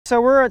So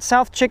we're at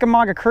South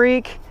Chickamauga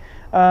Creek.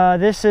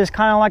 This is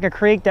kind of like a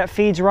creek that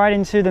feeds right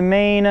into the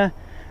main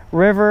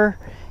river.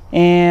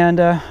 And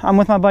I'm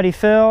with my buddy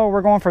Phil.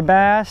 We're going for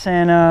bass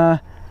and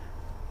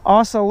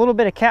also a little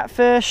bit of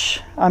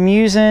catfish. I'm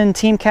using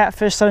Team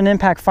Catfish Sudden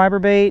Impact fiber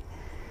bait.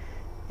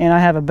 And I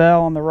have a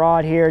bell on the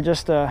rod here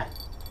just in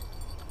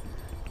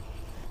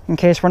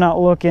case we're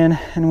not looking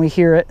and we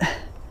hear it.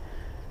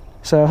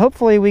 So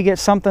hopefully we get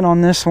something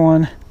on this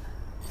one.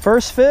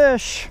 First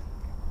fish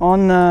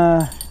on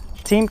the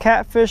Team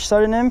Catfish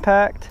Sudden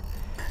Impact.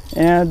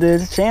 Yeah, dude,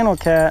 it's Channel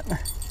Cat.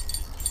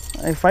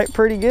 They fight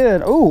pretty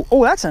good. Oh,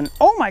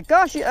 oh my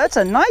gosh, that's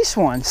a nice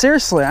one.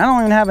 Seriously, I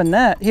don't even have a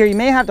net. Here, you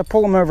may have to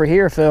pull them over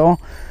here, Phil.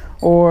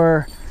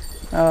 Or,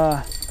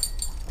 I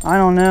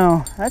don't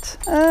know. That's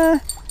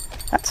a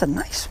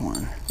nice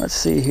one. Let's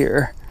see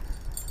here.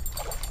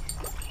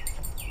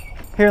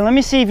 Here, let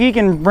me see if you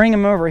can bring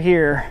him over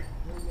here.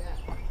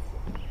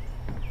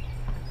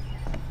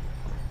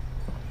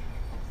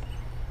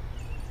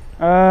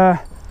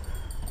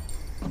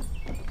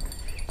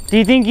 Do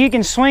you think you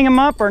can swing him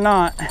up or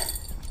not?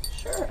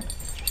 Sure.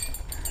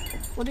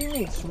 What do you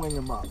mean swing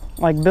him up?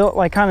 Like built,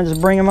 like kind of just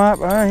bring him up?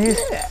 He's,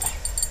 yeah.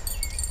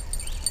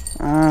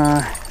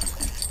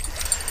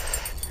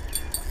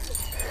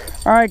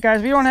 All right,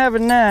 guys, we don't have a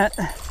net.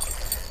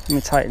 Let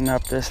me tighten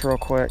up this real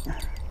quick.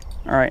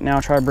 All right, now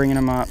try bringing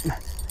him up.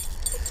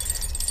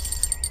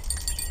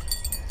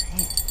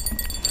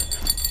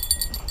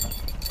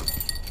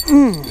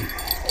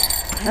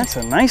 That's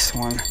a nice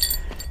one.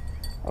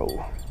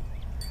 Oh.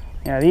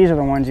 Yeah, these are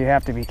the ones you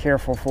have to be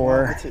careful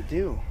for. What's it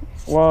do?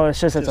 Well,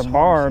 it's just a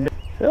barb.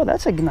 Phil,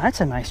 that's a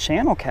nice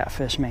channel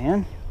catfish,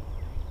 man.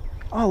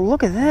 Oh,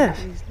 look at this.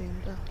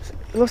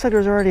 It looks like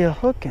there's already a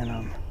hook in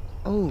them.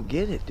 Oh,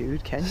 get it,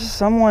 dude. Can you?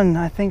 Someone,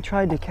 I think,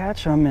 tried to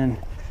catch them and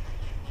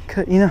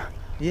could, you know.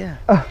 Yeah.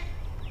 Oh.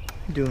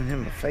 You're doing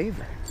him a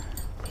favor.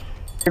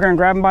 You're gonna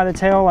grab him by the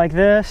tail like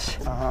this,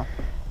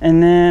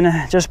 and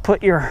then just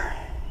put your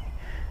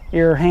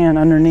hand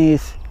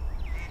underneath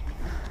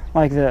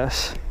like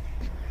this.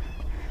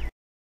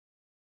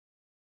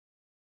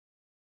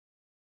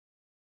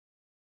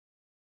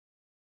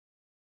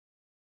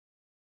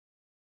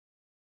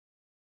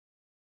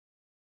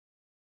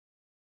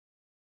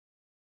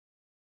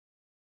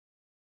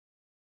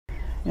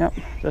 Yep,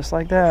 just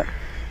like that.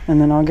 And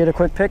then I'll get a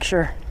quick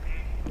picture.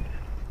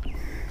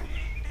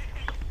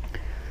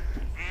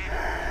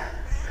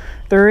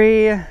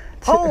 3, 2,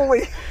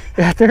 Holy!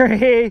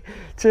 3,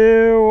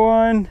 2,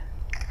 1.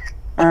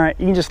 All right,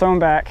 you can just throw him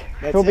back.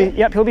 He'll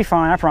be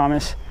fine, I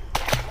promise.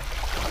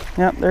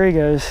 Yep, there he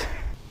goes.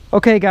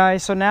 Okay,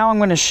 guys, so now I'm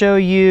going to show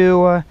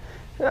you,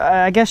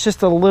 I guess,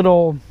 just a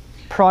little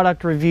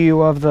product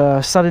review of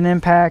the Sudden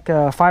Impact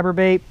fiber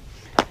bait.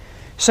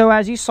 So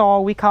as you saw,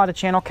 we caught a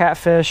channel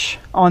catfish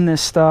on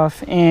this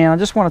stuff, and I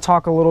just want to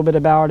talk a little bit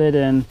about it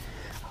and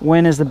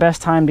when is the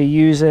best time to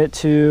use it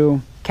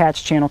to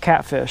catch channel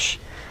catfish.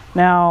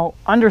 Now,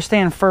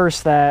 understand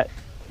first that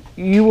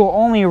you will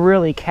only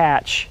really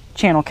catch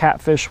channel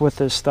catfish with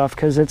this stuff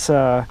because it's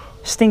a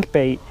stink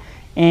bait,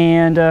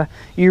 and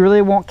you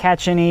really won't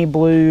catch any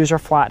blues or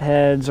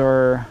flatheads,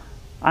 or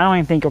I don't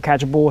even think you'll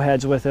catch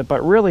bullheads with it,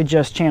 but really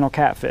just channel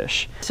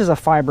catfish. This is a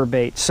fiber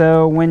bait,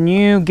 so when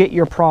you get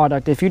your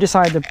product, if you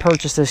decide to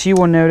purchase this, you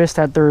will notice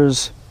that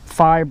there's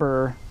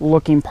fiber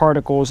looking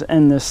particles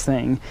in this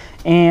thing.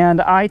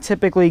 And I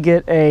typically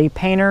get a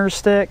painter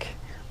stick,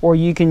 or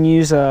you can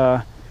use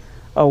a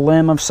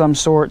limb of some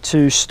sort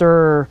to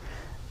stir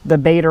the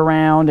bait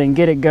around and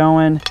get it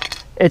going.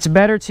 It's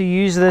better to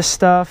use this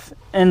stuff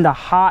in the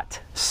hot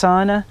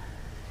sun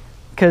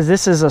because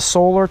this is a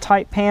solar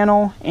type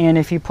panel, and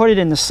if you put it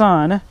in the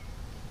sun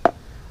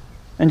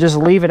and just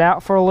leave it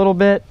out for a little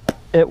bit,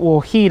 it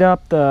will heat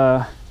up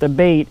the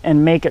bait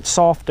and make it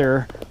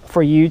softer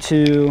for you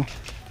to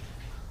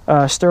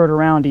stir it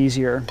around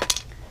easier.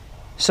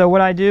 So what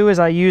I do is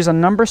I use a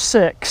number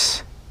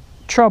 6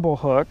 treble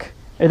hook.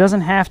 It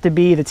doesn't have to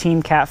be the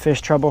Team Catfish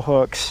treble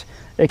hooks.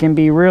 It can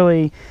be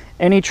really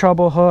any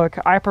treble hook.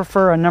 I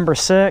prefer a number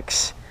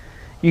 6.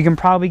 You can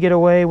probably get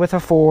away with a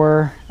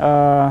 4,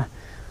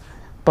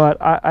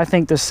 but I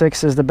think the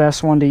 6 is the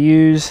best one to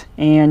use.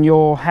 And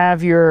you'll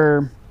have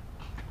your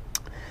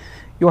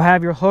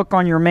hook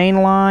on your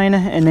main line,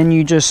 and then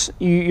you'll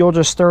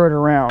just stir it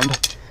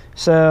around.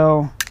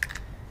 So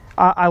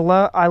I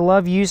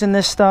love using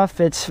this stuff.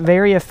 It's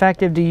very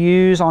effective to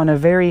use on a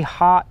very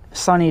hot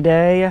sunny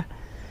day,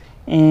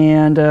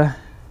 and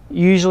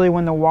usually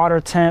when the water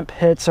temp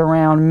hits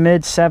around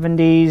mid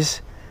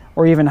 70s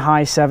or even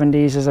high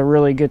 70s is a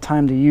really good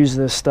time to use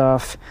this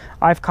stuff.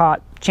 I've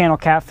caught channel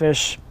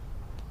catfish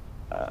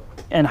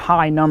in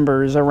high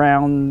numbers,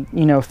 around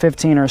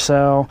 15 or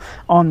so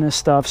on this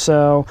stuff.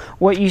 So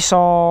what you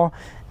saw,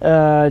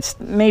 it's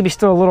maybe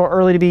still a little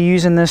early to be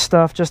using this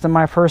stuff, just in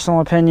my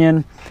personal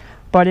opinion.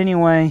 But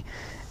anyway,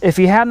 if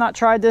you have not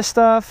tried this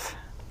stuff,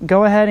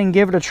 go ahead and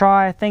give it a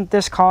try. I think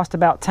this cost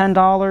about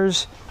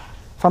 $10.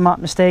 If I'm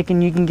not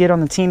mistaken, you can get on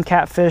the Team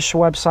Catfish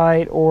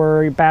website,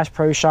 or Bass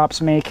Pro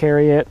Shops may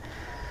carry it.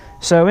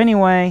 So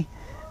anyway,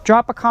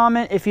 Drop a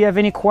comment if you have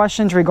any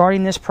questions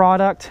regarding this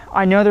product.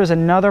 I know there's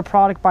another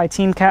product by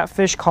Team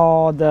Catfish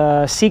called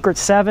the Secret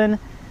 7,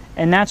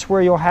 and that's where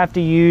you'll have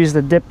to use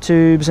the dip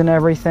tubes and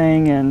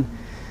everything, and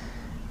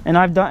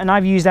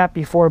I've used that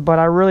before, but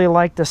I really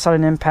like the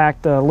Sudden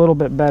Impact a little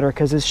bit better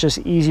because it's just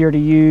easier to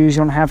use. You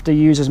don't have to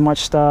use as much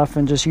stuff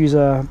and just use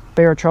a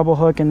bare treble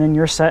hook, and then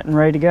you're set and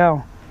ready to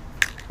go.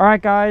 All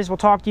right, guys, we'll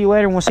talk to you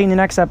later, and we'll see you in the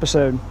next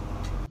episode.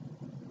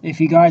 If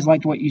you guys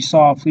liked what you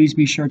saw, please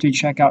be sure to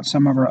check out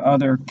some of our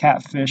other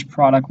catfish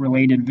product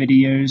related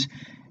videos,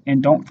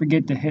 and don't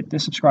forget to hit the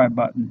subscribe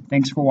button.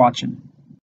 Thanks for watching.